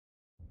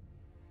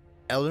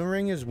Elden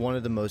Ring is one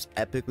of the most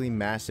epically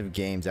massive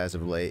games as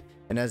of late,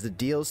 and as the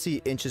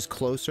DLC inches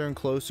closer and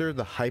closer,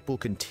 the hype will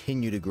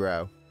continue to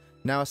grow.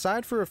 Now,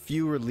 aside for a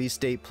few release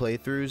date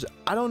playthroughs,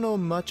 I don't know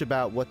much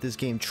about what this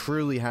game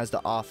truly has to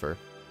offer,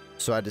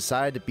 so I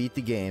decided to beat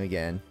the game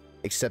again,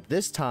 except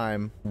this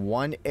time,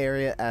 one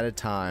area at a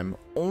time,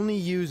 only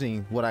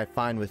using what I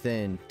find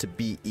within to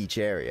beat each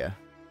area.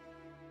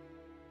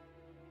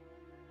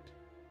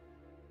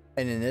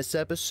 And in this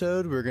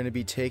episode, we're going to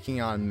be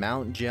taking on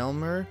Mount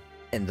Gelmir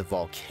and the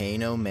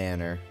Volcano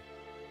Manor.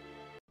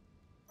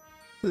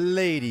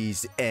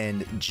 Ladies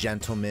and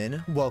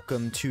gentlemen,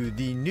 welcome to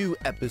the new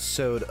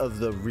episode of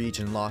the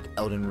Region Lock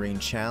Elden Ring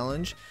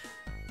Challenge.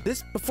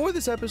 Before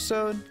this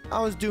episode,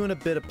 I was doing a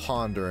bit of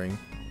pondering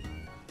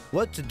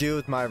what to do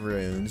with my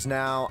runes.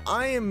 Now,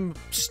 I am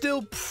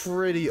still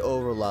pretty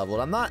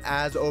overleveled. I'm not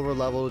as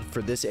overleveled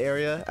for this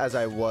area as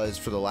I was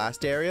for the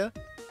last area.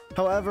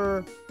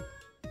 However,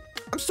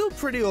 I'm still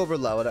pretty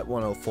overleveled at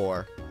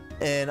 104.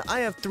 And I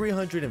have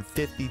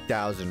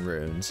 350,000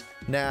 runes.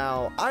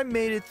 Now, I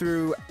made it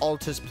through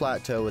Altus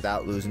Plateau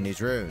without losing these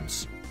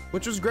runes,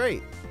 which was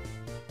great.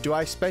 Do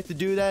I expect to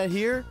do that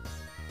here?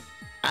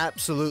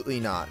 Absolutely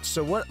not.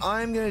 So what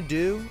I'm gonna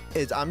do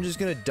is I'm just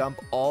gonna dump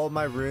all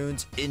my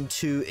runes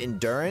into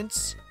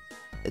endurance.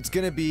 It's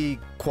gonna be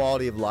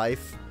quality of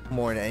life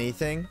more than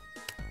anything,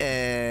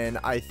 and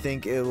I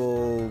think it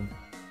will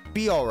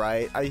be all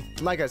right.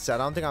 Like I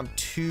said, I don't think I'm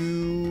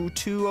too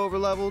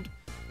overleveled.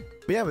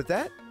 But yeah, with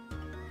that,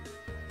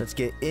 let's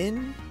get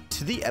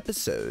into the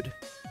episode.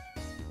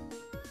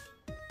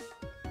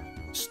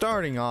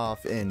 Starting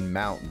off in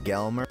Mount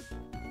Gelmir.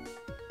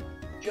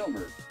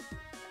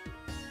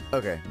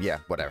 Okay, yeah,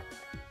 whatever.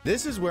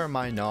 This is where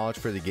my knowledge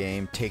for the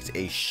game takes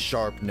a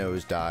sharp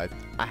nosedive.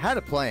 I had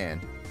a plan,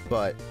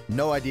 but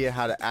no idea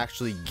how to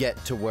actually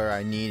get to where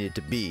I needed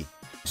to be.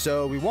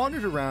 So we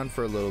wandered around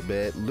for a little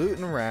bit,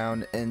 looting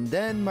around, and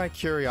then my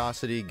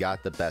curiosity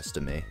got the best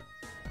of me.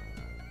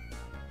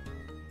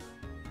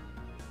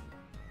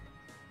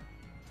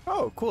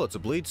 Oh, cool, it's a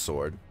bleed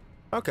sword.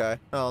 Okay,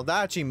 well,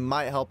 that actually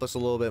might help us a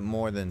little bit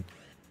more than...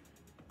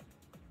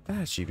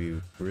 That'd actually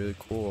be really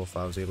cool if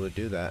I was able to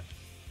do that.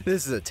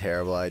 This is a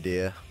terrible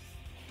idea.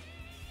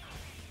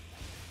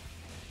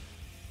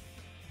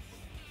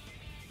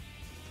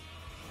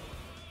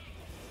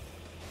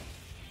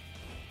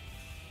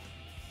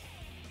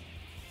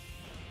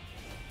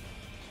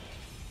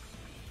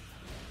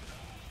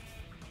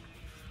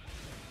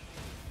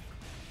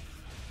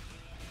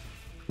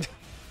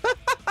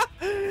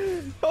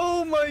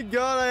 Oh my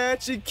god, I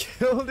actually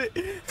killed it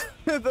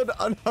with an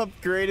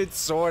unupgraded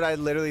sword I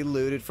literally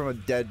looted from a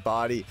dead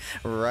body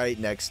right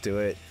next to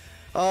it.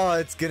 Oh,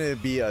 it's gonna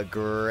be a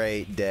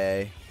great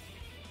day.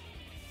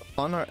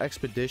 On our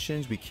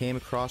expeditions, we came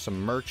across a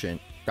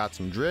merchant, got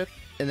some drift,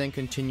 and then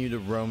continued to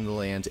roam the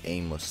lands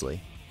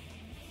aimlessly.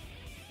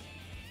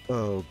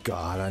 Oh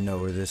god, I know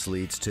where this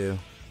leads to.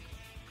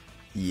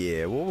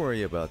 Yeah, we'll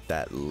worry about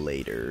that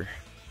later.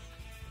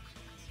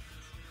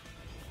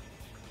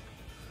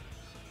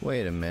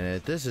 Wait a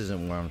minute, this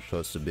isn't where I'm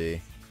supposed to be.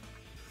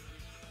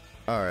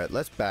 Alright,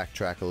 let's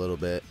backtrack a little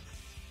bit.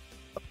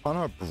 On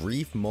our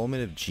brief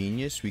moment of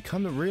genius, we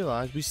come to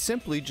realize we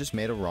simply just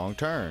made a wrong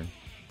turn.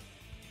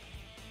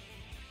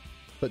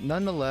 But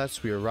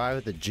nonetheless, we arrive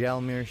at the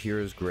Gelmir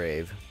Hero's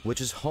Grave,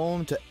 which is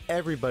home to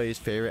everybody's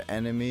favorite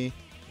enemy,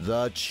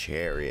 the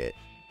Chariot.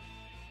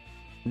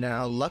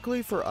 Now,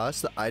 luckily for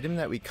us, the item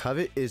that we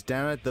covet is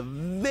down at the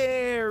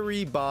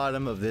very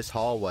bottom of this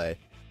hallway.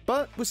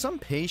 But with some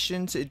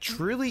patience, it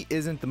truly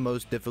isn't the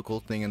most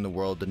difficult thing in the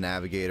world to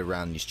navigate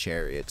around these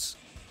chariots.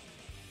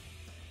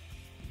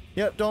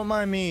 Yep, don't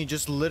mind me,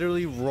 just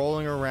literally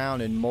rolling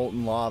around in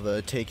molten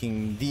lava,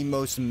 taking the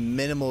most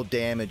minimal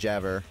damage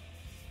ever.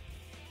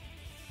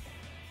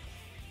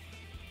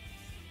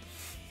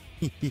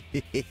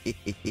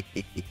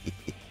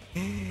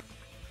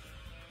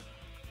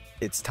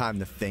 It's time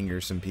to finger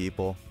some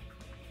people.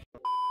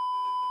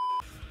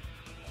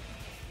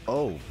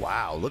 Oh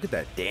wow, look at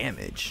that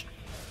damage.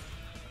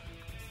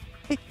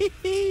 Oh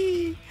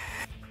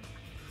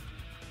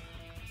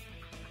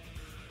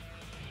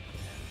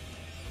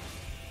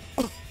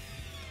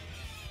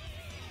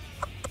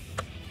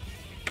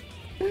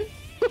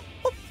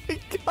my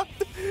god,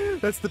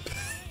 that's the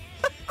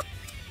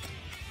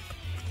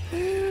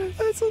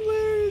that's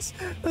hilarious.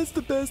 That's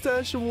the best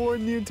Ash Award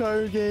in the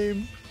entire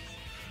game.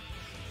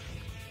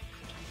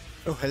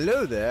 Oh,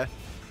 hello there.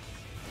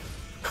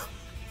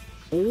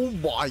 Oh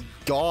my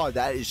god,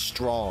 that is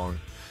strong.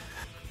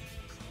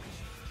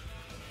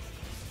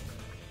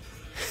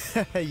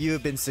 You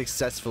have been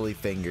successfully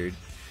fingered.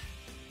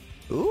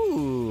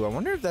 Ooh, I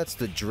wonder if that's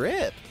the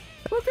drip.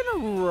 We're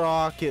gonna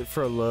rock it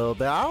for a little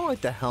bit. I don't like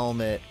the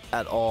helmet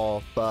at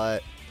all,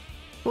 but...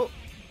 Well,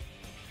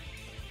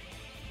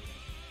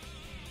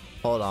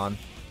 hold on.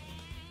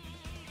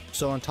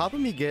 So on top of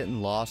me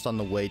getting lost on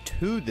the way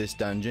to this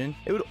dungeon,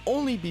 it would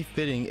only be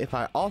fitting if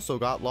I also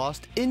got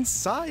lost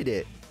inside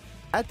it.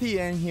 At the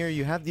end here,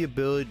 you have the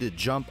ability to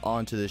jump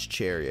onto this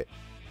chariot.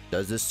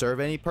 Does this serve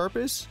any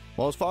purpose?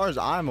 Well, as far as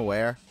I'm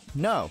aware,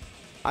 no.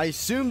 I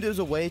assumed it was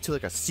a way to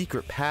like a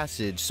secret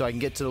passage so I can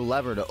get to the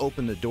lever to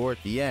open the door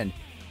at the end.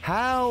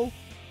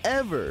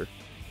 However,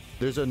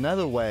 there's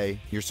another way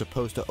you're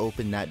supposed to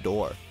open that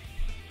door.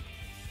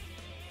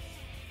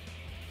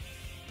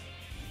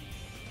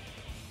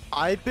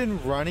 I've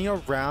been running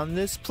around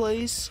this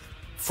place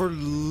for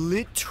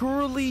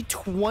literally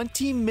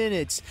 20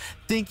 minutes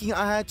thinking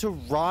I had to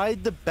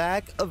ride the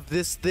back of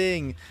this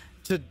thing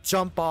to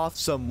jump off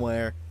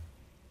somewhere.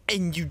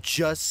 And you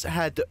just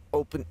had to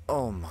open.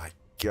 Oh my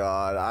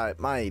god,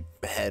 my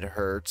head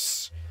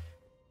hurts.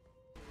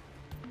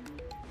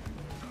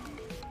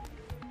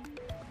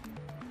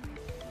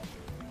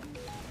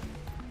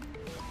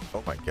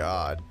 Oh my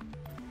god.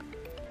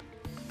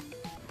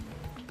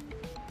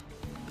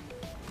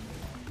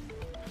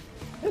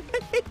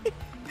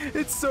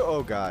 It's so,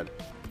 oh god.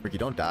 Ricky,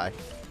 don't die.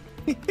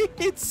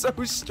 It's so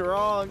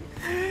strong.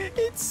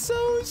 It's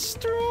so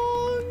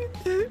strong.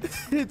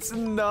 It's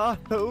not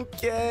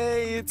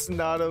okay. It's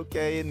not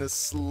okay in the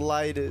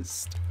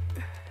slightest.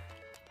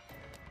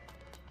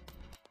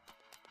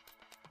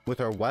 With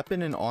our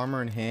weapon and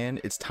armor in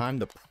hand, it's time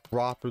to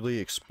properly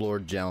explore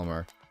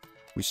Jelmer.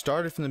 We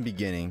started from the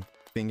beginning,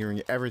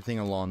 fingering everything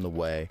along the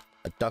way.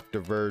 Abduct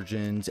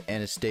diversions,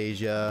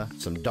 Anastasia,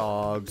 some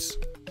dogs.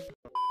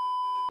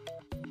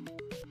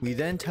 We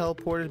then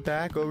teleported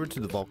back over to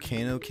the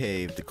volcano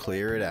cave to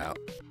clear it out.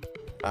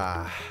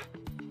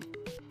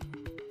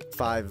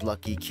 5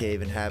 lucky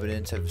cave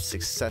inhabitants have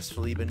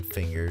successfully been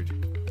fingered.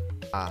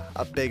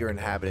 A bigger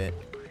inhabitant.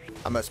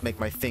 I must make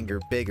my finger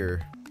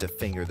bigger to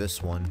finger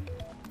this one.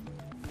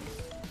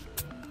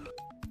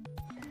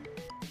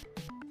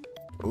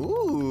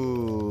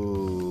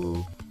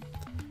 Ooh.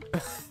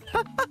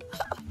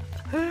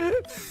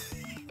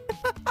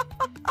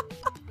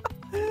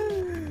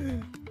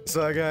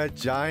 So I got a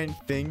giant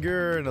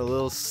finger and a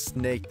little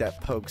snake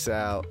that pokes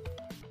out.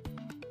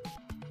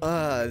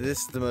 This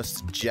is the most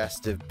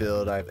suggestive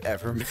build I've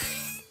ever made.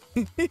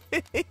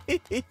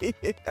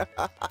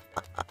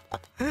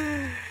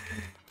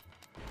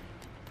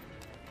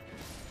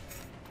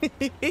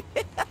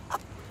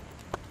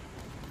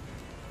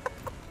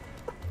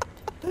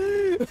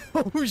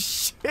 Oh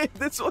shit,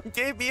 this one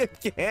gave me a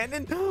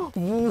cannon?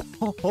 Whoa,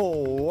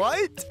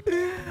 what?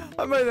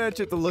 I might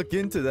actually have to look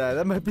into that.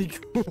 That might be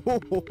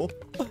cool.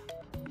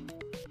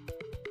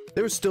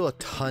 There was still a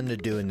ton to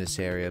do in this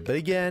area, but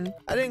again,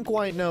 I didn't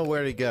quite know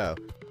where to go.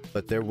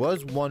 But there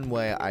was one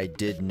way I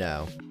did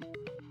know.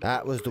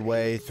 That was the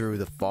way through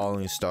the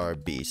Falling Star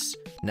Beasts.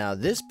 Now,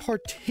 this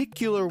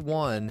particular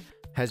one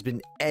has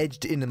been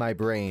edged into my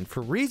brain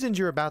for reasons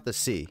you're about to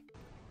see.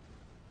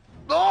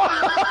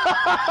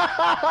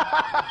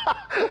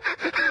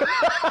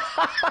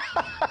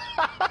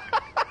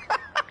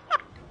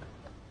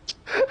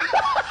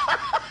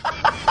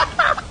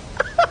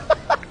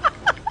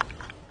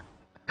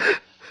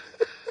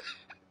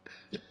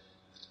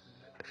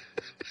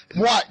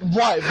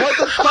 What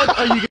the fuck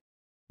are you?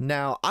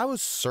 Now, I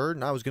was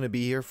certain I was going to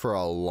be here for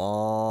a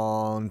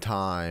long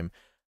time.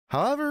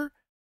 However,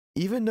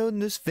 even though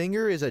this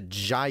finger is a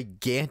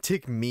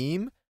gigantic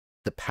meme,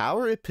 the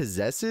power it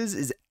possesses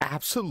is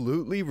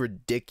absolutely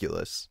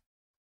ridiculous.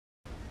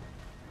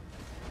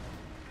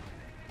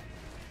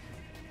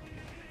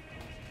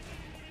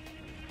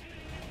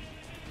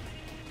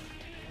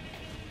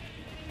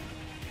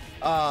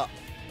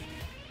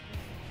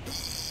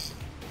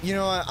 You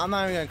know what? I'm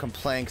not even gonna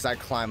complain because I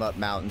climb up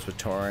mountains with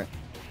Torrent.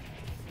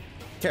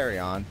 Carry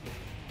on.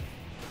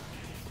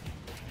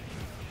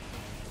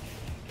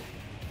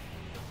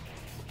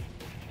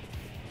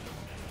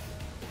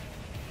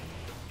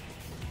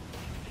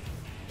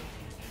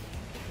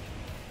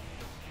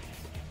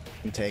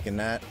 I'm taking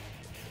that.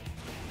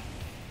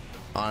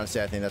 Honestly,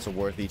 I think that's a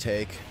worthy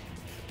take.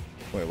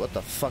 Wait, what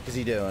the fuck is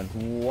he doing?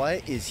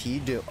 What is he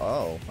doing?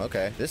 Oh,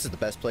 okay. This is the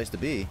best place to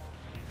be.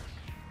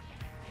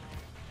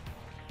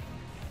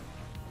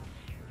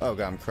 Oh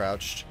god, I'm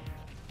crouched.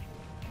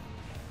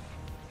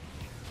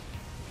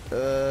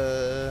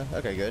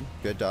 Okay, good.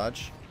 Good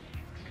dodge.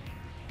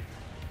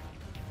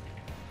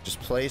 Just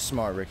play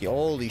smart, Ricky.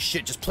 Holy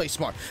shit, just play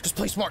smart. Just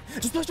play smart.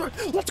 Just play smart.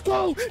 Let's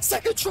go.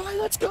 Second try.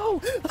 Let's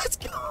go. Let's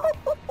go.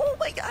 Oh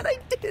my god, I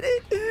did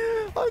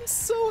it. I'm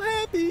so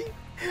happy.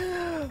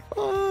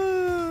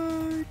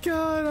 Oh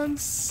god, I'm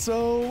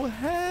so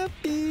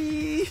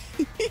happy.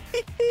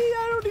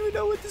 I don't even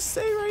know what to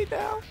say right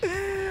now.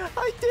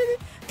 I did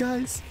it.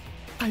 Guys,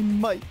 I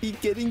might be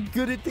getting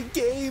good at the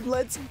game.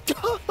 Let's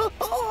go.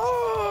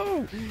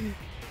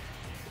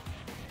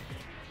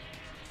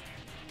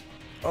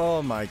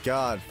 Oh my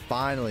god,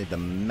 finally the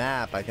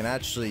map. I can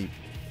actually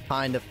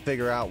kind of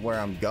figure out where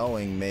I'm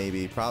going,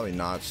 maybe. Probably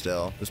not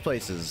still. This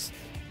place is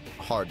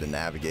hard to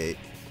navigate.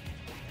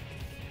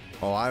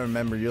 Oh, I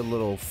remember your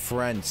little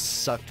friend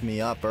sucked me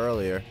up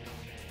earlier.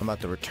 I'm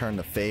about to return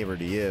the favor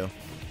to you.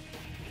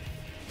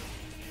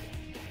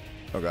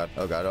 Oh god,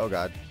 oh god, oh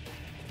god.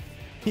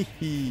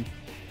 Hee.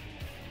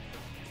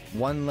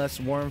 One less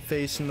worm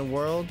face in the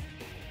world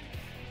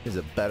is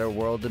a better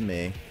world to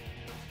me.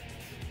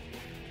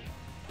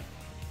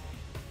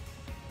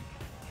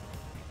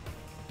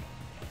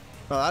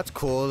 Oh, that's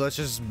cool. Let's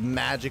just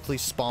magically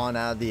spawn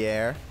out of the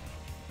air.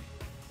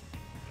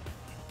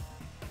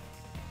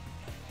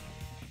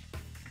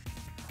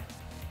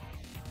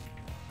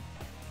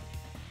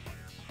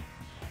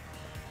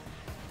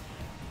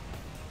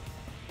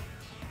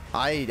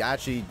 I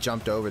actually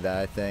jumped over that,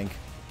 I think.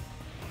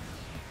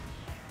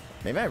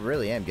 Maybe I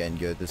really am getting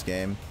good at this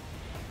game.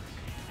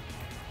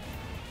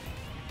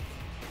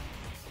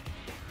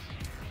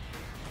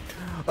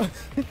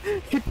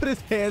 He put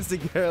his hands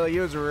together like he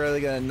was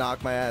really gonna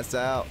knock my ass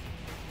out.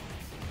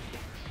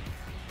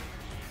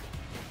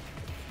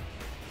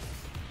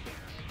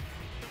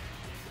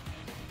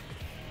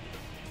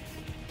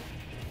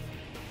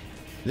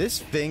 This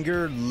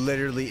finger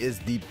literally is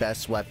the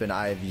best weapon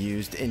I have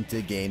used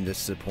into game to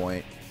this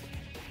point.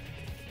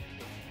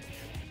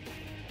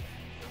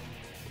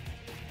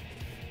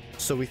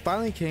 So we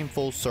finally came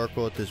full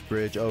circle at this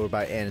bridge over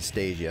by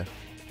Anastasia,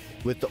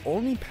 with the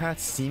only path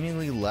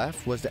seemingly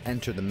left was to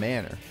enter the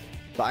manor,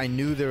 but I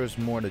knew there was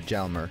more to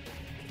Gelmir.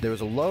 There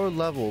was a lower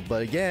level,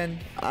 but again,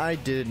 I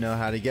didn't know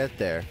how to get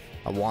there.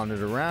 I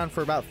wandered around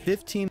for about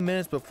 15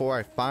 minutes before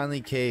I finally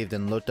caved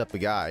and looked up a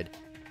guide.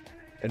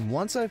 And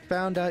once I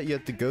found out you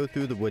have to go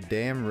through the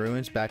Wadam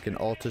ruins back in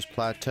Altus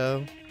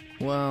Plateau,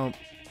 well,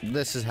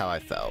 this is how I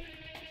felt.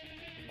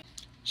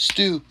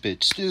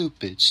 Stupid,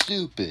 stupid,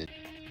 stupid.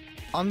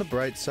 On the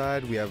bright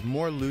side, we have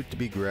more loot to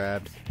be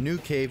grabbed, new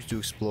caves to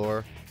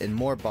explore, and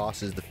more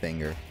bosses to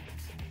finger.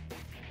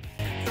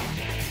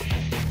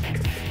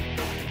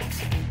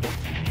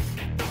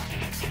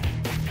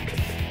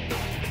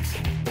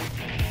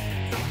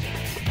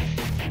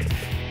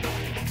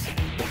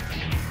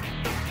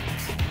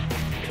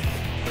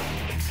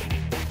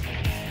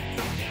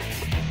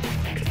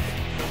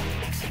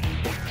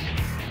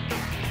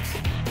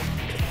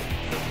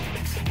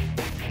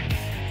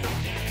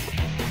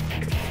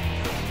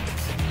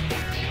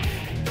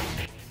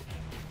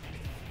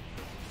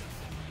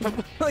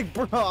 Like,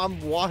 bro,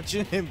 I'm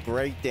watching him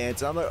break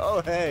dance. I'm like,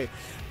 oh, hey,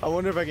 I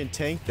wonder if I can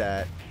tank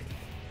that.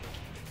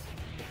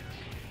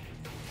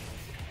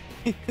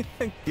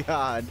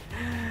 God.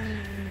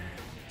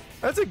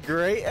 That's a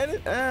great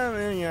edit.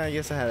 Man, yeah, I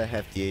guess I had a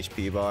hefty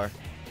HP bar.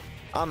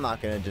 I'm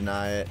not going to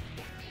deny it.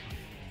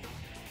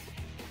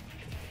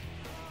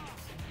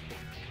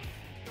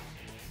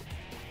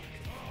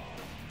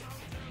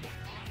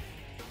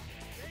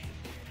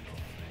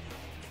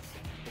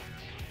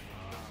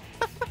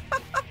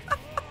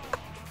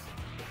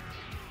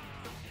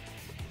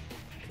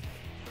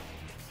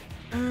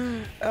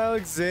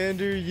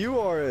 Alexander, you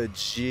are a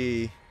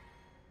G.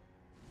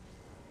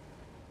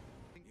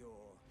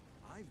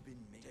 I've been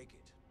take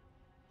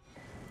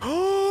it.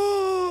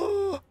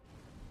 Oh!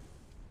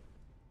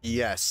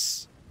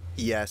 Yes.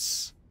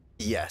 Yes.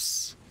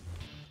 Yes.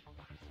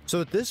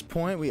 So at this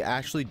point, we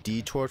actually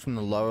detoured from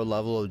the lower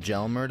level of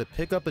Gelmir to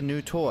pick up a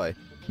new toy.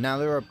 Now,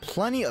 there are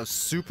plenty of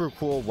super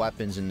cool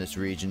weapons in this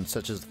region,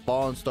 such as the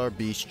Fallen Star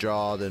Beast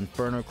Jaw, the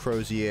Inferno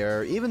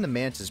Crozier, even the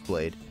Mantis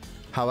Blade.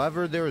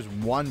 However, there is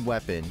one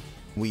weapon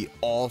we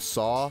all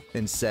saw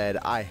and said,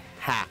 I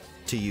have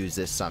to use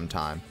this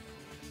sometime.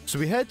 So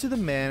we head to the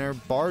manor,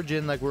 barge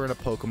in like we're in a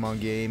Pokemon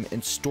game,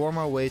 and storm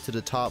our way to the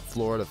top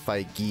floor to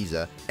fight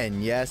Giza.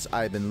 And yes,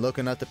 I've been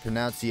looking up the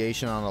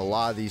pronunciation on a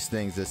lot of these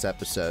things this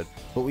episode,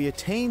 but we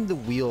attained the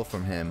wheel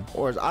from him,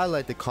 or as I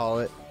like to call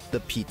it, the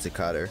pizza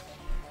cutter.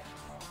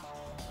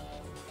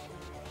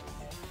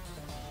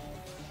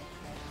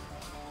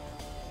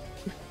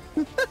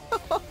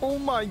 Oh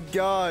my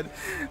god,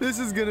 this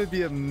is gonna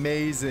be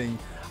amazing.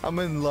 I'm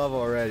in love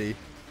already.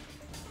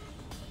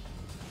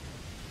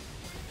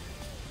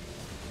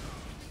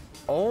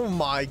 Oh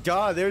my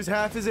god, there's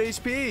half his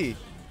HP.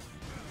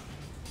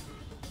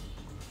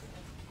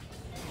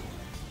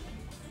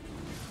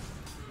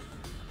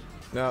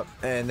 Nope,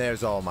 and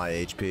there's all my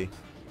HP.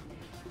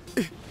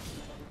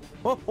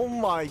 Oh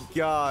my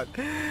god,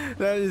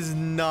 that is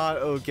not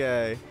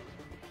okay.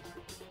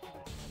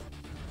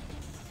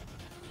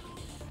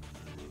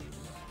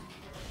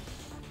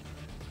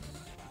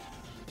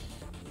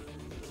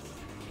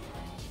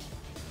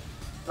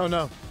 Oh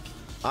no.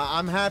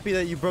 I'm happy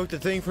that you broke the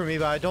thing for me,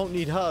 but I don't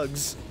need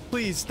hugs.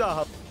 Please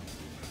stop.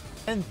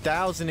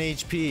 10,000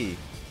 HP.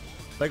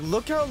 Like,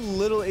 look how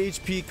little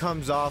HP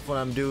comes off when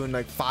I'm doing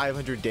like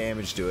 500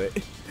 damage to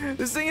it.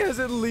 This thing has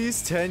at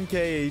least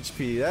 10k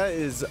HP. That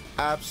is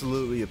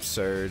absolutely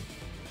absurd.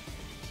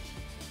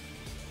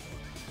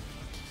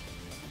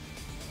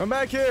 Come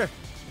back here.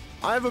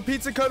 I have a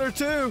pizza cutter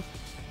too.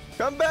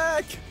 Come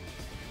back.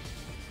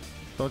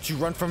 Don't you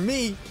run from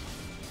me.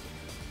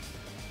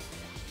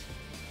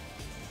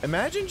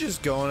 Imagine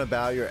just going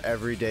about your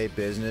everyday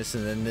business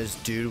and then this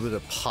dude with a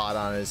pot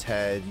on his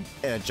head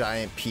and a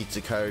giant pizza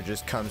cutter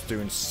just comes through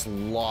and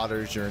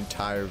slaughters your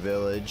entire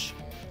village.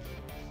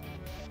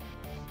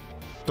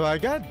 So I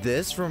got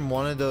this from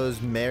one of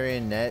those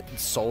marionette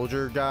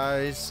soldier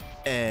guys,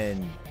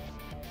 and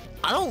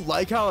I don't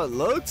like how it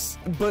looks,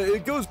 but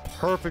it goes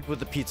perfect with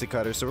the pizza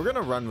cutter, so we're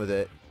gonna run with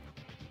it.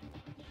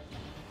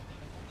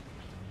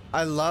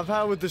 I love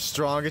how with the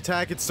strong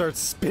attack it starts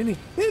spinning.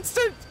 It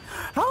starts...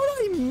 How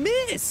did I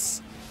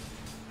miss?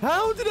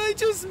 How did I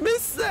just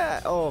miss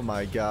that? Oh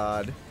my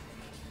god.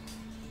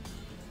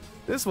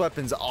 This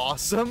weapon's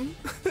awesome.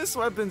 This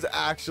weapon's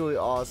actually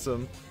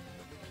awesome.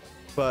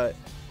 But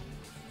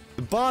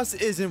the boss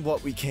isn't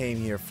what we came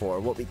here for.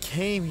 What we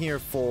came here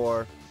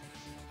for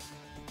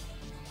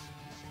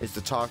is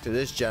to talk to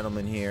this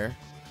gentleman here.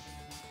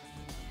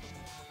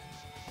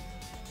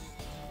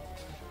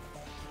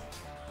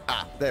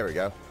 Ah, there we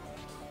go.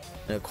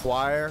 And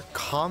acquire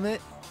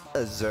Comet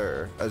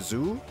Azur.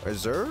 Azur?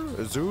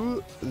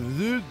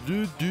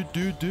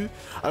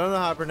 I don't know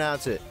how to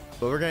pronounce it,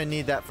 but we're gonna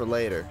need that for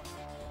later.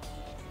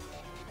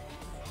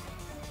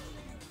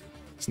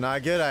 It's not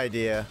a good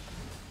idea,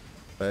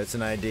 but it's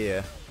an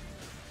idea.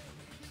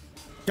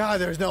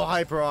 God, there's no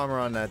hyper armor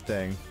on that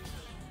thing.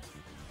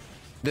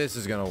 This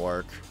is gonna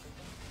work.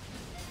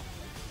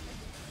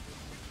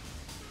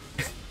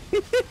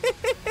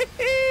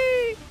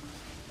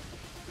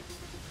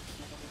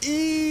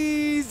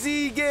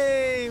 Easy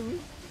game.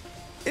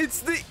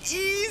 It's the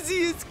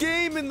easiest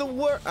game in the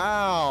world.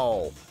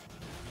 Ow.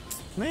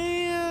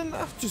 Man,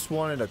 I just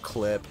wanted a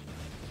clip.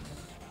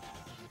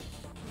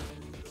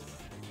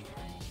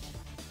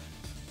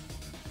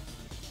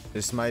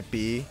 This might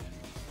be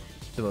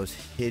the most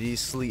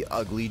hideously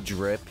ugly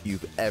drip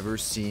you've ever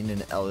seen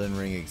in Elden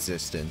Ring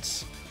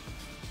existence.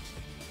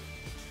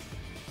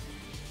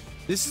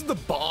 This is the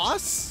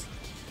boss?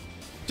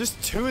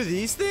 Just 2 of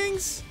these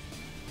things?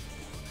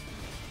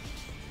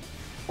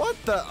 What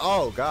the?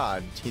 Oh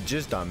god, he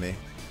jizzed on me.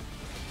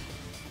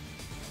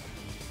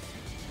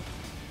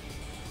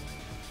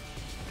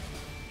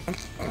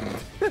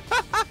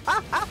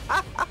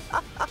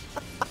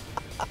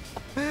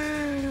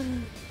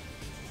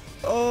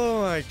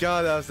 Oh my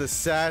god, that was the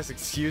saddest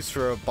excuse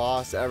for a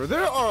boss ever.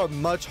 There are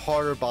much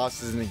harder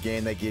bosses in the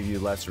game that give you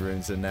less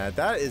runes than that.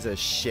 That is a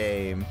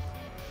shame.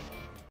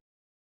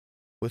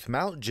 With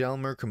Mount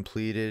Gelmer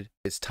completed,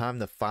 it's time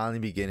to finally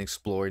begin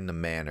exploring the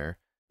manor.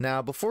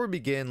 Now, before we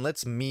begin,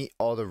 let's meet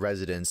all the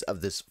residents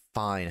of this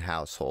fine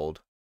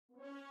household.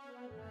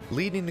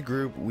 Leading the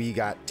group, we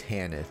got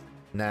Tanith.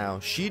 Now,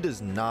 she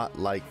does not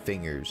like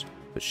fingers,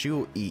 but she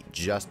will eat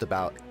just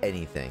about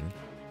anything.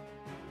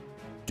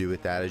 Do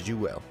with that as you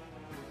will.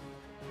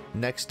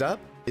 Next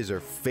up is her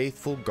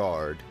faithful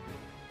guard.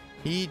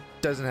 He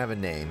doesn't have a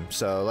name,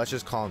 so let's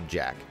just call him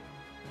Jack.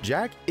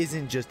 Jack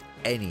isn't just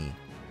any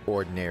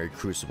ordinary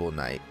Crucible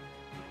Knight.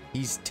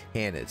 He's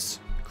Tanith's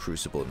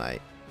Crucible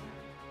Knight.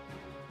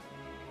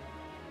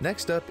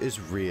 Next up is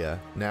Rhea.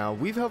 Now,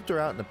 we've helped her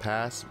out in the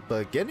past,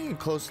 but getting a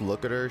close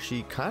look at her,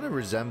 she kind of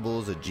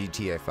resembles a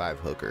GTA 5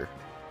 hooker.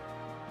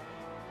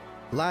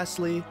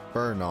 Lastly,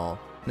 Bernal.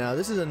 Now,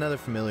 this is another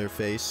familiar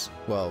face.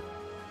 Well,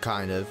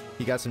 kind of.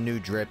 He got some new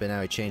drip and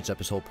now he changed up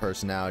his whole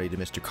personality to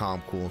Mr.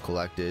 Calm, Cool, and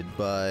Collected,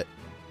 but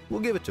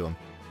we'll give it to him.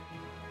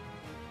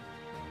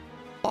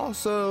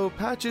 Also,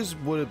 Patches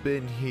would have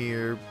been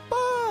here,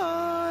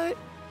 but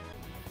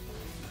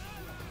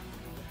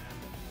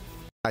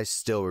I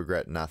still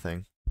regret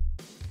nothing.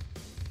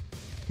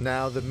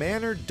 Now, the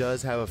manor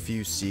does have a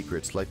few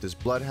secrets, like this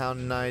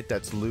Bloodhound Knight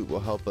that's loot will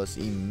help us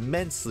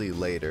immensely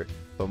later,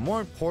 but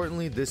more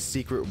importantly, this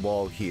secret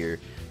wall here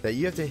that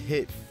you have to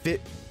hit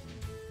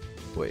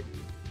Wait,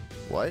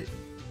 what?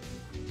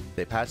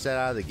 They patched that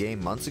out of the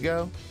game months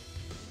ago?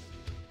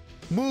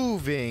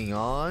 Moving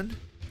on.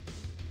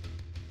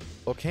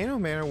 Volcano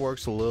Manor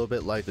works a little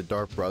bit like the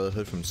Dark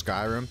Brotherhood from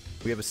Skyrim.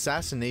 We have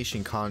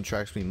assassination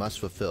contracts we must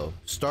fulfill,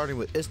 starting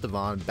with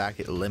Istvan back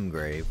at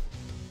Limgrave.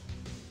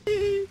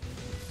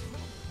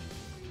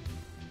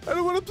 I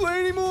don't want to play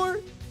anymore.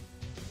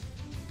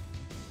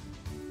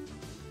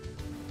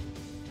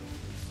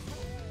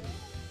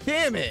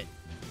 Damn it.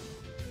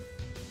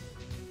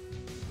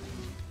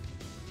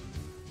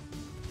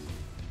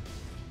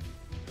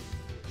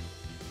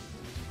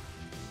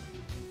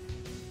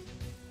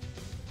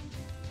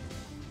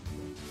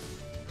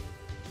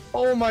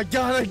 Oh my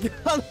god, I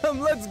got him!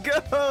 Let's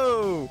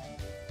go!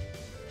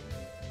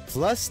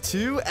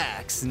 +2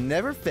 axe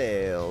never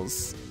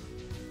fails.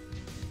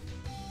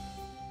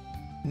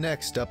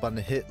 Next up on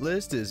the hit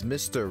list is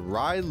Mr.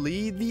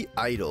 Riley the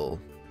Idol.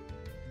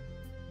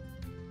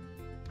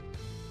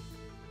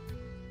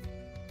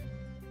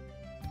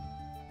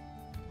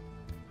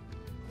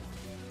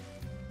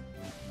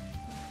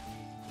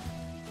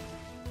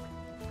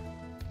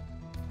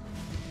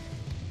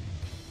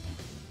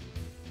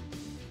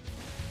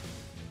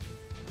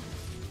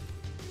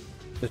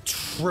 The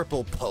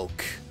triple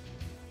poke.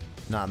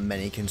 Not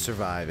many can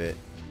survive it.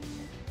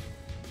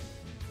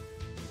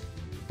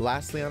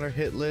 Lastly on our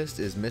hit list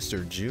is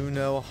Mr.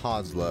 Juno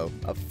Hoslow,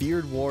 a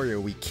feared warrior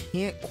we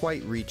can't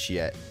quite reach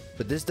yet,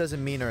 but this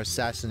doesn't mean our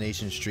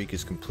assassination streak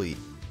is complete.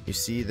 You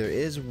see, there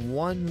is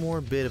one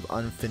more bit of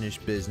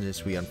unfinished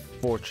business we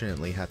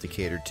unfortunately have to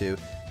cater to,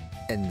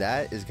 and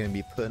that is going to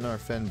be putting our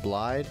friend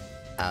Blyde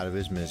out of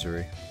his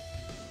misery.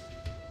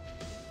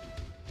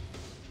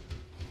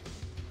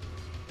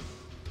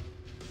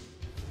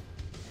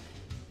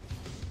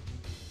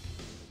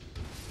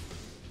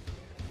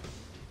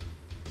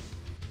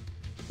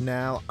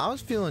 Now, I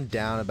was feeling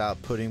down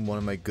about putting one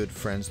of my good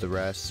friends to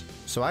rest,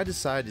 so I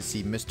decided to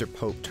see Mr.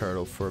 Pope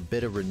Turtle for a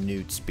bit of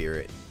renewed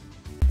spirit.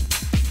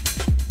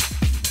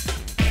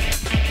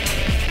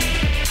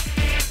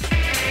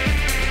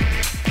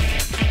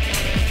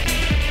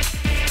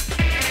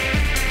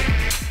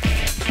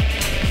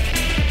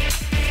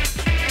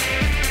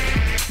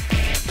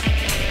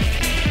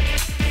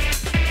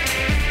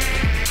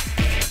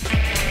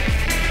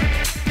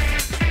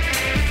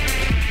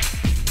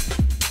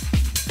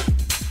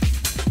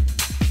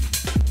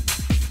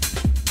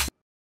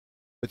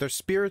 With our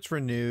spirits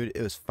renewed,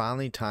 it was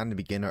finally time to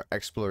begin our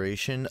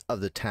exploration of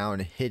the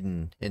town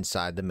hidden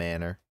inside the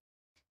manor.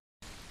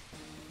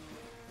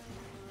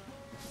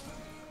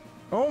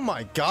 Oh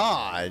my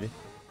god!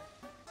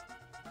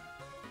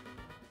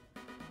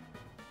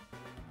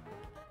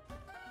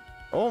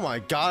 Oh my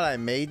god, I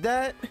made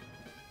that?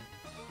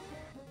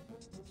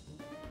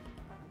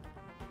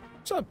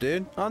 What's up,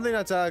 dude? I don't think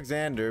that's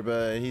Alexander,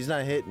 but he's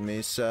not hitting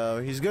me,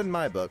 so he's good in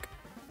my book.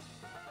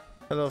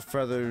 Hello,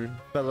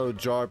 fellow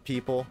jar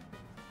people.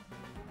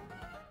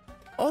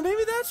 Oh,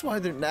 maybe that's why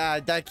they're... Nah,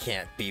 that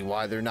can't be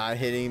why they're not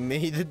hitting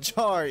me. The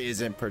jar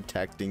isn't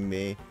protecting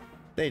me.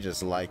 They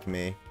just like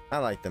me. I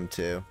like them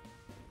too.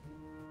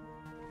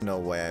 No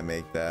way I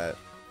make that.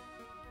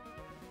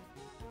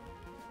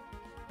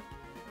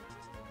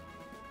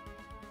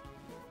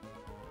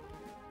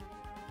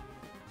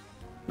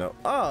 No.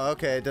 Oh,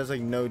 okay. It does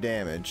like no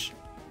damage.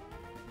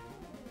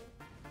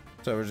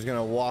 So we're just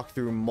gonna walk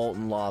through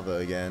molten lava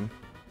again.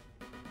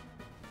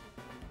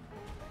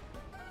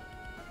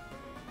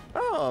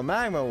 Oh,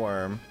 magma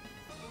worm.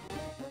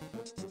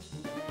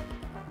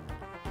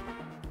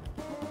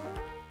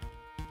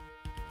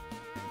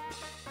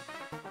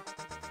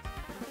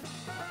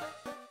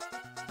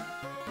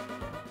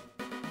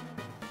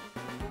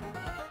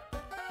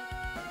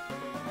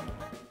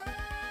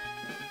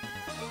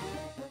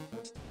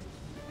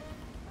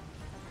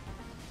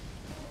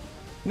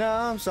 No,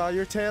 I'm sorry,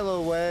 your tail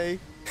away.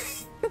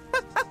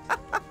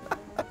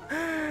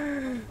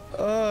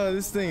 Oh,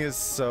 this thing is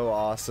so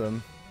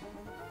awesome.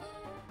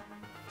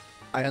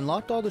 I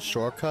unlocked all the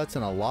shortcuts,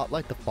 and a lot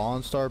like the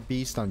Fallen Star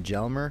Beast on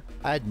Jelmer,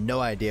 I had no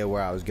idea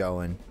where I was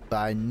going, but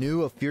I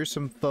knew a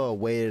fearsome foe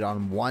awaited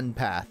on one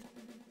path,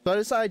 so I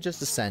decided just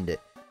to send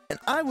it. And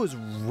I was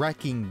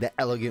wrecking the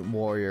Elegant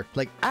Warrior,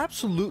 like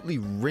absolutely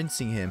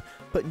rinsing him,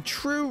 but in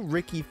true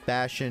Ricky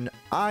fashion,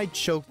 I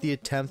choked the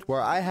attempt where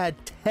I had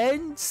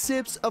 10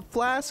 sips of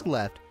flask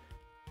left.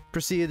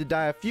 Proceeded to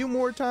die a few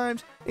more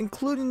times,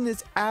 including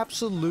this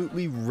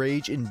absolutely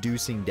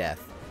rage-inducing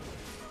death.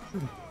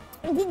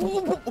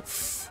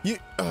 You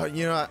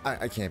know,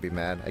 I can't be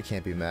mad. I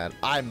can't be mad.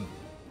 I'm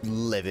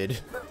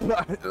livid.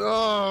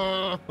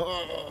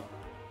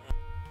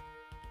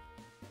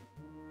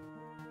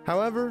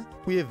 However,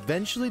 we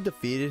eventually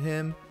defeated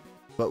him,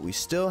 but we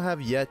still have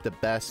yet to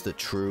best the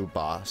true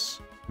boss.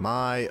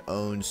 My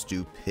own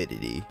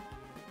stupidity.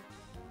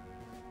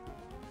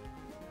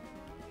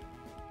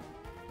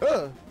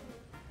 Oh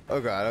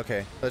god,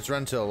 okay. Let's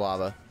run to the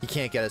lava. He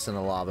can't get us in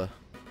the lava.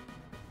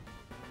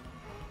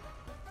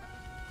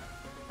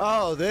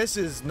 Oh, this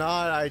is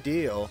not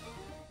ideal.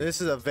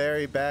 This is a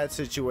very bad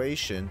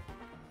situation.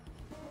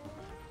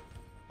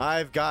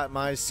 I've got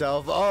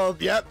myself... Oh,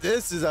 yep,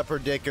 this is a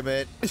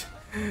predicament.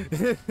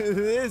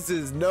 This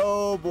is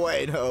no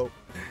bueno.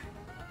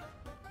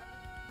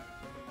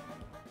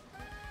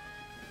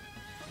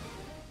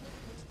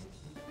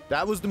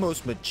 That was the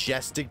most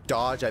majestic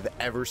dodge I've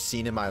ever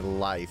seen in my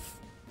life.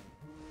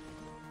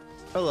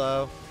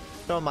 Hello.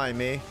 Don't mind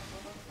me.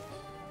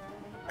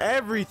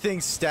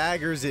 Everything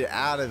staggers it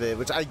out of it,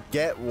 which I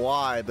get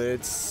why, but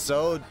it's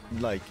so,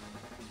 like,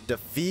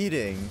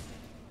 defeating.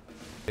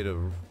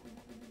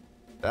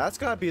 That's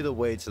gotta be the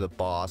way to the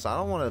boss. I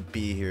don't want to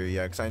be here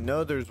yet, because I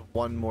know there's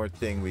one more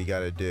thing we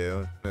gotta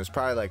do. There's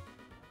probably, like,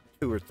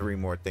 2 or 3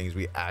 more things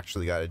we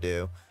actually gotta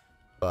do.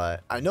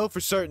 But I know for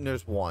certain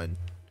there's one.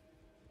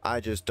 I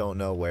just don't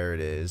know where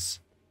it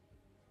is.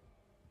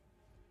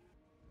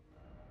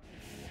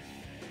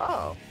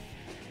 Oh.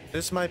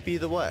 This might be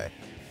the way.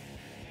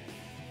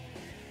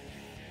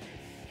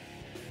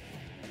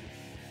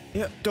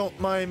 Yeah, don't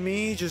mind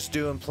me, just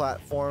doing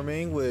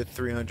platforming with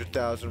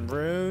 300,000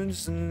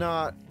 runes.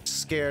 Not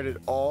scared at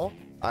all.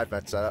 I've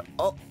messed that up.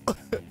 Oh!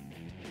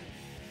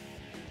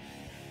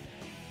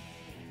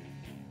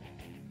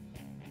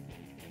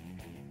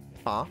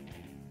 Huh?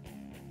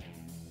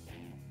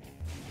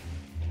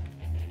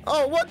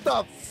 Oh, what the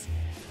f-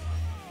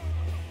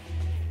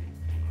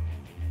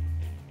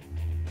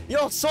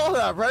 Y'all saw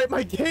that, right?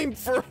 My game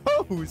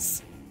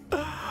froze!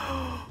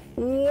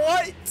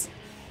 What?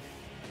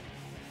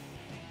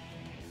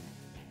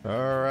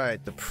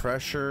 Alright, the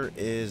pressure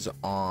is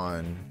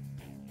on.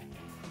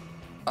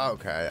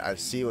 Okay, I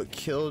see what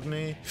killed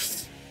me.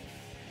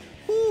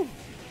 Whew.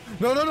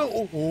 No, no,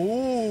 no.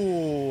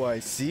 Oh, I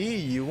see.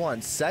 You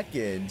want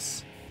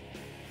seconds.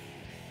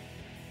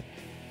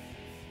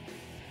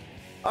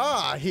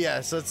 Ah,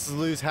 yes. Let's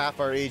lose half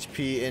our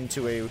HP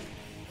into a...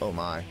 Oh,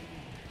 my.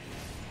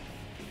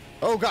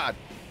 Oh, God.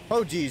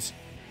 Oh, geez.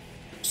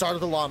 Start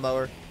with the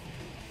lawnmower.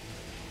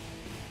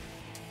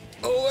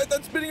 Oh, I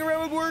thought spinning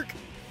around would work.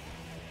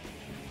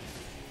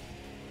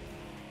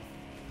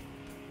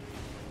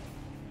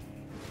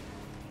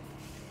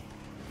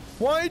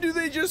 Why do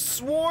they just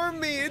swarm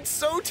me? It's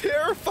so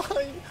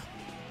terrifying.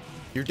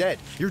 You're dead.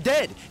 You're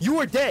dead. You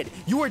are dead.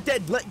 You are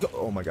dead. Let go.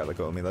 Oh my god, let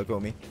go of me. Let go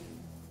of me.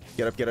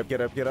 Get up, get up,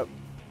 get up, get up.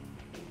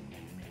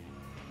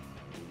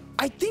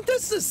 I think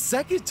that's the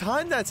second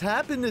time that's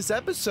happened this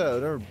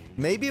episode. Or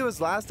maybe it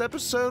was last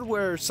episode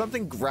where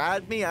something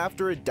grabbed me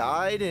after it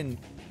died and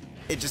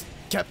it just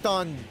kept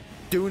on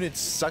doing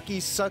its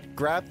sucky suck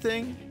grab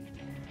thing.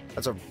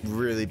 That's a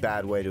really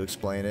bad way to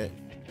explain it.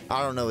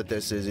 I don't know what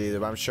this is either,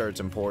 but I'm sure it's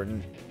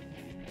important.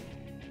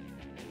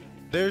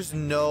 There's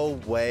no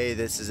way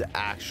this is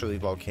actually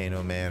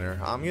Volcano Manor.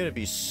 I'm gonna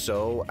be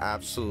so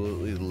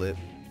absolutely lit.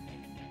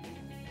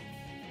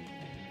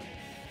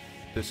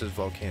 This is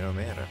Volcano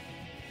Manor.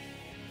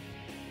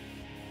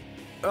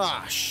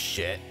 Ah,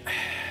 shit.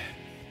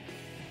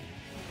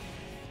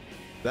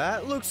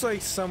 That looks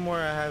like somewhere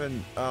I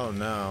haven't... Oh,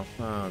 no.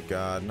 Oh,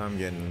 God. I'm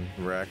getting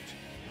wrecked.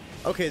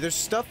 Okay, there's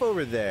stuff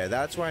over there.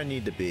 That's where I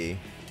need to be.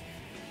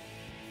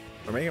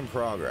 We're making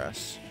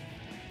progress.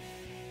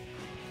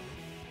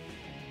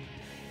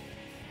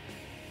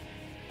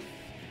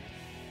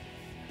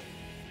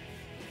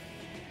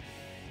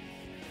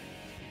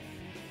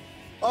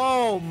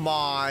 Oh,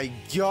 my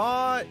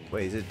God.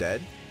 Wait, is it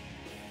dead?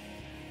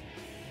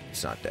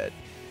 It's not dead.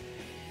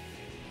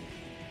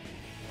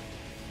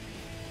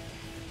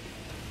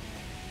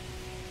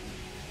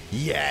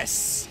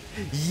 Yes!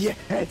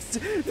 Yes!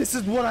 This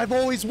is what I've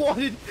always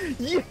wanted!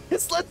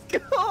 Yes, let's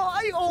go!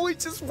 I always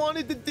just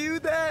wanted to do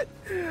that!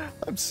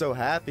 I'm so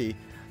happy.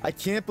 I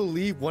can't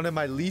believe one of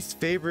my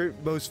least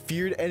favorite, most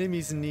feared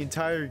enemies in the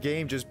entire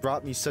game just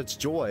brought me such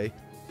joy.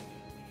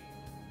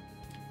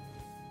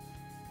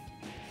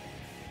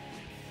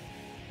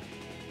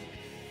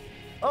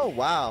 Oh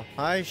wow,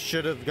 I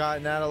should have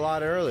gotten that a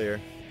lot earlier.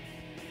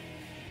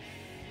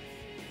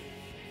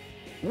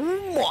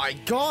 Oh my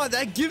god,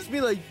 that gives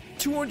me like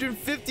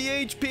 250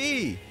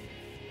 HP.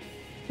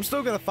 I'm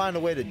still gonna find a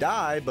way to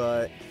die,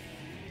 but...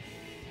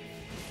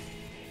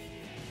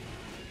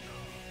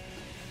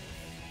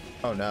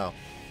 Oh no.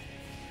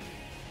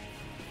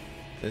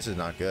 This is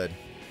not good.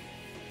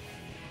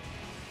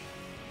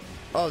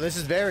 Oh, this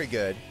is very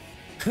good.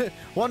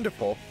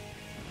 Wonderful.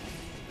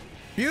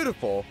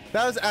 Beautiful.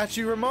 That was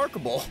actually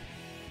remarkable.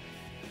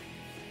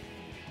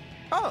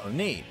 Oh,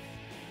 neat.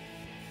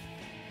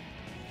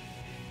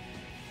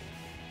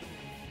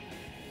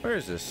 Where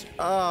is this?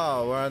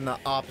 Oh, we're on the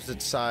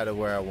opposite side of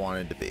where I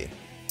wanted to be.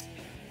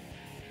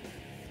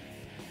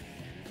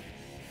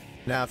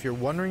 Now, if you're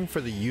wondering for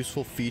the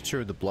useful feature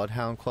of the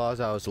Bloodhound Claws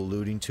I was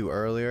alluding to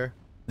earlier,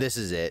 this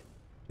is it.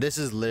 This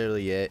is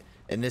literally it,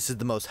 and this is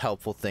the most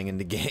helpful thing in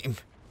the game.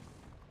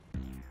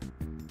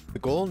 The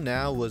goal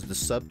now was the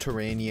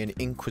subterranean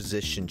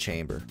Inquisition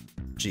chamber.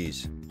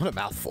 Jeez, what a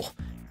mouthful.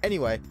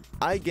 Anyway,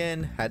 I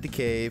again had to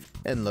cave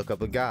and look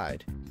up a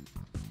guide.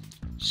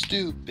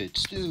 Stupid.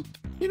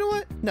 You know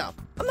what? No,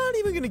 I'm not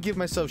even gonna give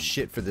myself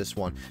shit for this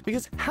one,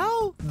 because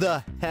how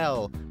the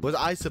hell was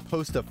I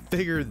supposed to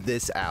figure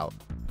this out?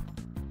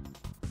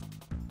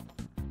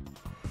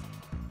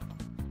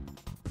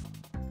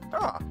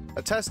 Ah,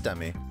 a test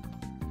dummy.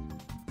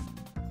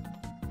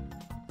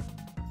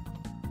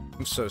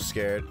 I'm so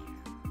scared.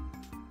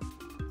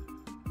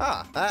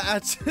 Ah,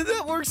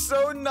 that works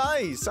so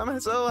nice. I'm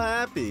so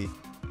happy.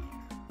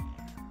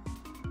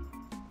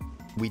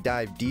 We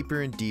dive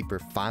deeper and deeper,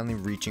 finally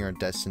reaching our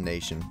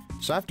destination.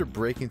 So after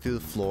breaking through the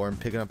floor and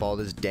picking up all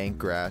this dank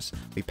grass,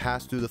 we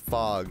pass through the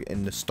fog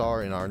and the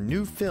star in our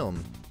new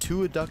film,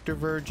 2 Adductor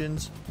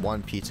Virgins,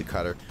 1 Pizza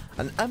Cutter,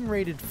 an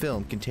unrated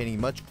film containing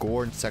much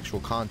gore and sexual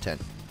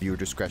content. Viewer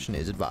discretion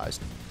is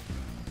advised.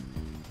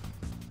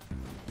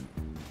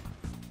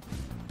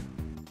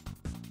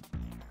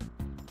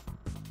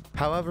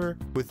 However,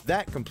 with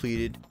that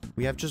completed,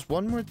 we have just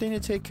one more thing to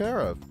take care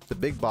of, the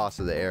big boss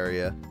of the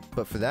area.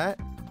 But for that,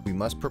 we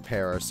must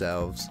prepare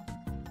ourselves.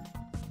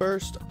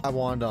 First, I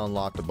wanted to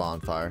unlock the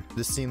bonfire.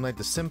 This seemed like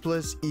the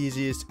simplest,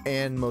 easiest,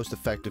 and most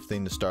effective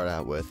thing to start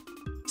out with.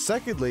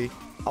 Secondly,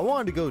 I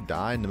wanted to go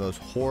die in the most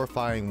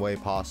horrifying way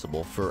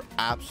possible for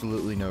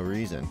absolutely no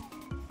reason.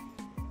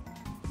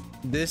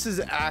 This is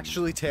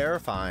actually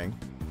terrifying.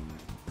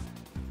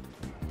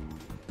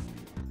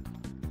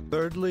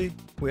 Thirdly,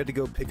 we had to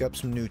go pick up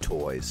some new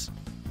toys.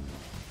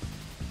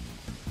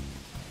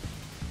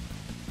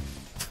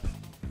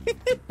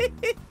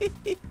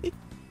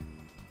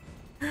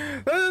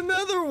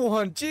 Another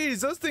one!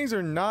 Jeez, those things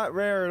are not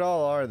rare at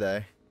all, are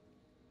they?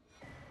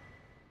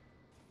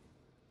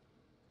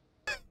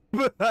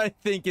 But I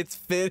think it's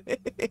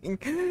fitting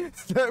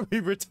that we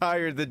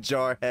retired the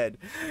Jarhead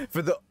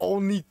for the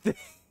only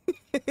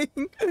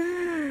thing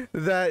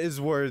that is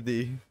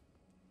worthy.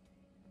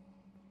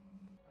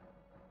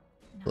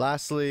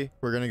 Lastly,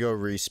 we're gonna go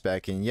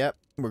respecing. Yep,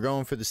 we're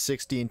going for the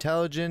 60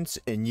 intelligence,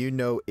 and you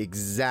know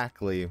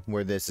exactly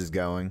where this is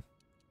going.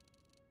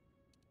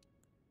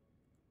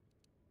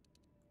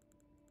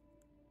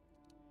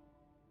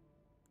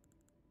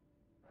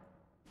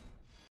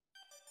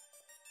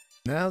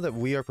 Now that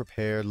we are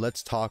prepared,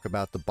 let's talk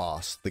about the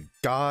boss, the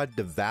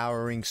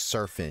God-devouring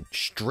serpent,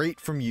 straight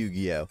from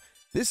Yu-Gi-Oh!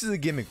 This is a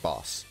gimmick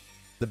boss.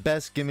 The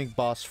best gimmick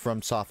boss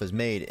FromSoft has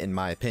made, in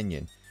my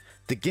opinion.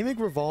 The gimmick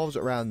revolves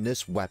around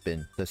this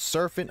weapon, the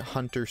Serpent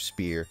Hunter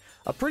Spear,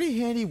 a pretty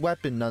handy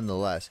weapon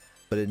nonetheless,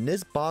 but in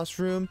this boss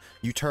room,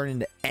 you turn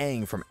into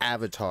Aang from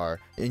Avatar,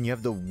 and you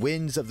have the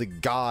winds of the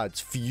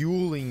gods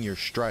fueling your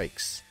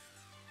strikes.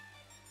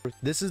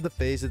 This is the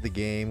phase of the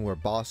game where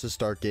bosses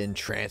start getting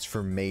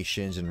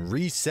transformations and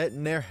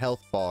resetting their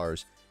health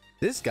bars.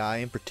 This guy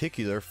in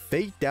particular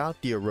faked out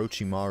the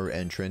Orochimaru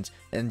entrance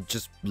and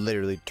just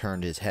literally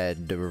turned his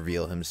head to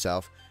reveal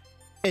himself.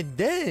 And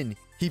then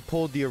he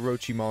pulled the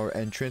Orochimaru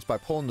entrance by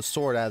pulling the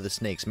sword out of the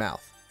snake's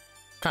mouth.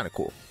 Kinda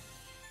cool.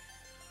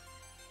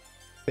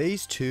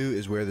 Phase 2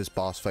 is where this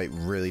boss fight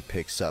really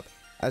picks up.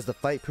 As the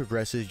fight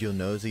progresses, you'll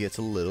notice it gets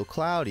a little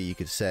cloudy, you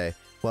could say.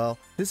 Well,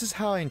 this is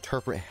how I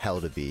interpret hell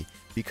to be,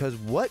 because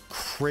what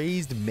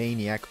crazed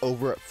maniac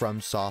over at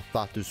FromSoft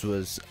thought this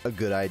was a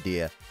good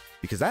idea?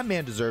 Because that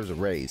man deserves a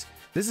raise.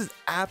 This is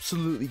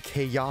absolutely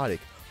chaotic,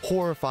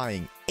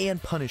 horrifying,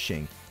 and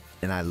punishing,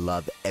 and I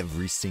love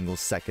every single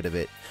second of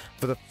it.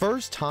 For the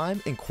first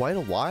time in quite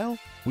a while,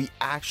 we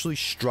actually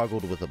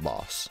struggled with a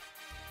boss.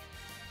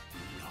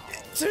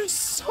 There's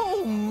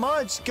so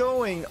much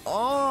going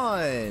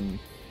on!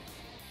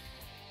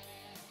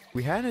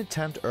 We had an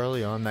attempt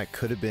early on that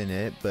could have been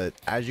it, but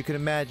as you can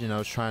imagine, I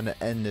was trying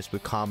to end this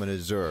with Common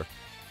Azure,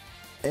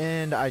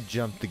 and I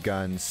jumped the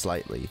gun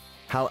slightly.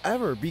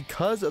 However,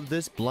 because of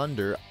this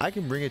blunder, I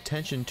can bring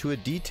attention to a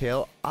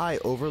detail I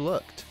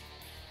overlooked.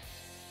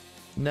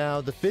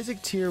 Now, the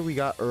physic tier we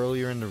got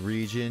earlier in the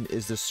region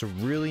is the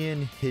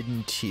Cerulean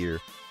Hidden tier,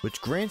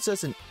 which grants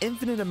us an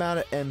infinite amount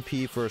of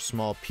MP for a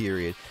small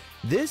period.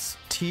 This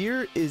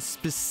tier is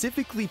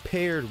specifically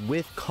paired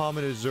with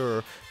Common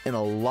Azure in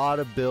a lot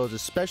of builds,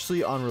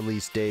 especially on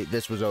release date.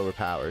 This was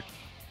overpowered.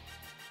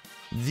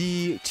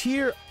 The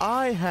tier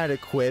I had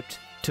equipped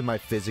to my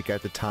physic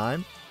at the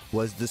time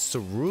was the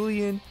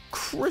Cerulean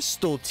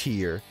Crystal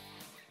tier,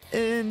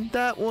 and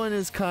that one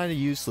is kind of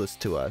useless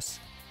to us.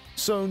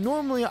 So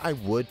normally I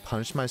would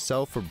punish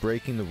myself for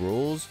breaking the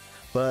rules,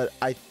 but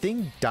I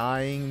think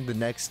dying the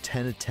next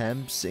 10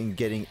 attempts and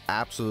getting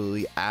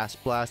absolutely ass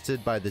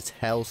blasted by this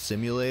hell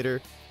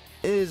simulator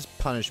is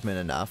punishment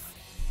enough.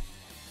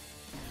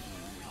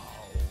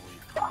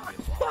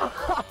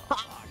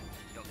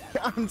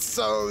 I'm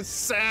so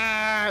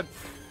sad!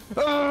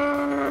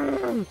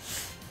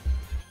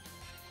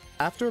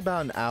 After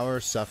about an hour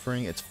of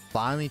suffering, it's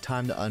finally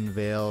time to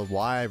unveil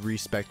why I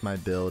respect my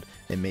build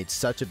and made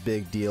such a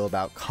big deal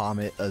about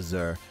Comet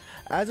Azure.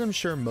 As I'm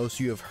sure most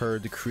of you have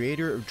heard, the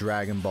creator of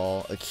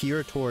Dragonball,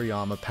 Akira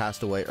Toriyama,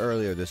 passed away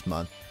earlier this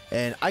month.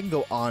 And I can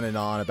go on and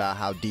on about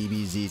how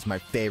DBZ is my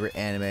favorite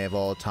anime of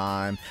all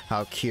time,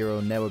 how Akira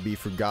will never be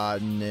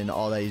forgotten, and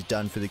all that he's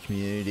done for the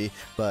community.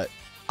 But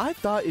I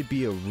thought it'd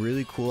be a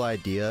really cool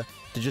idea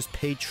to just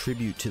pay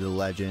tribute to the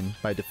legend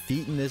by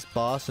defeating this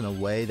boss in a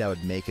way that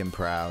would make him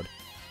proud.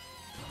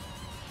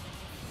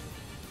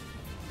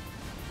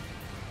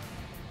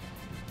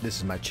 This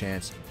is my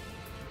chance.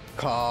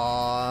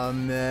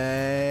 Kame,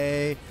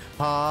 Hame,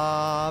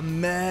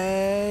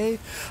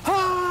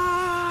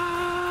 ha!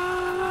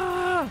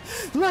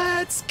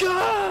 Let's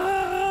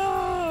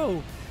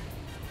go!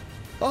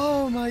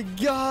 Oh my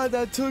god,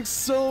 that took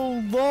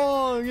so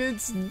long.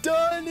 It's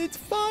done. It's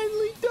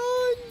finally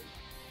done.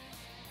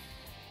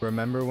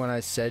 Remember when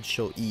I said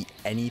she'll eat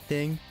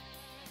anything?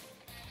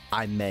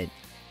 I meant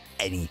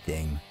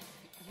anything.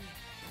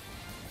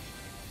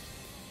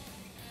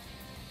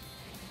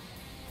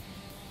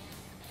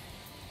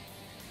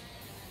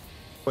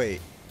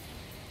 Wait,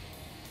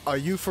 are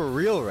you for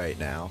real right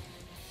now?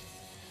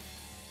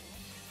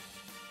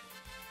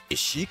 Is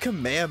she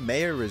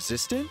Kamehameha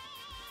resistant?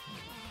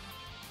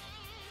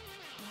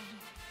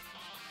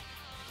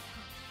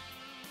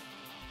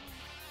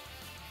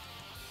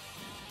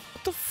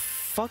 What the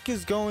fuck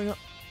is going on?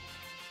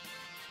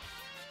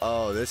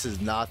 Oh, this is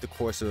not the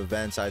course of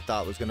events I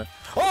thought was gonna...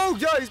 Oh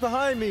god, he's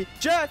behind me!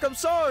 Jack, I'm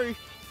sorry!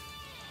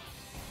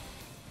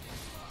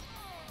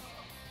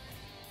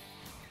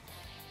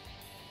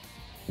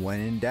 When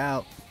in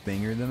doubt,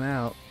 finger them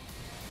out.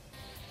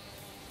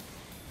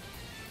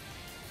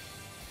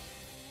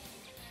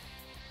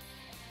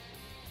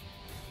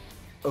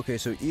 Okay,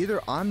 so either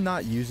I'm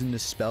not using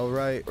this spell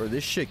right, or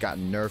this shit got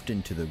nerfed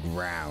into the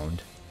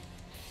ground.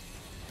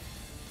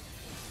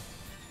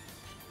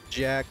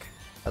 Jack,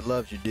 I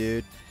loved you,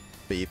 dude,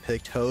 but you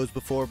picked hoes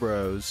before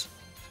bros.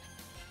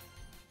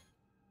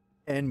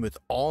 And with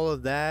all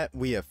of that,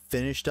 we have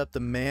finished up the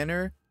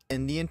manor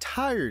and the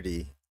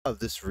entirety of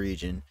this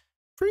region.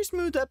 Pretty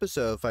smooth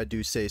episode, if I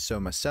do say so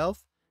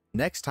myself.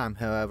 Next time,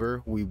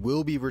 however, we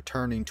will be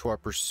returning to our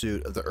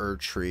pursuit of the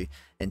Erd Tree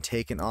and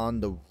taking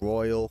on the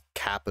royal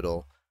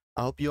capital.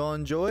 I hope you all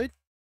enjoyed,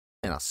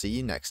 and I'll see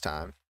you next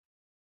time.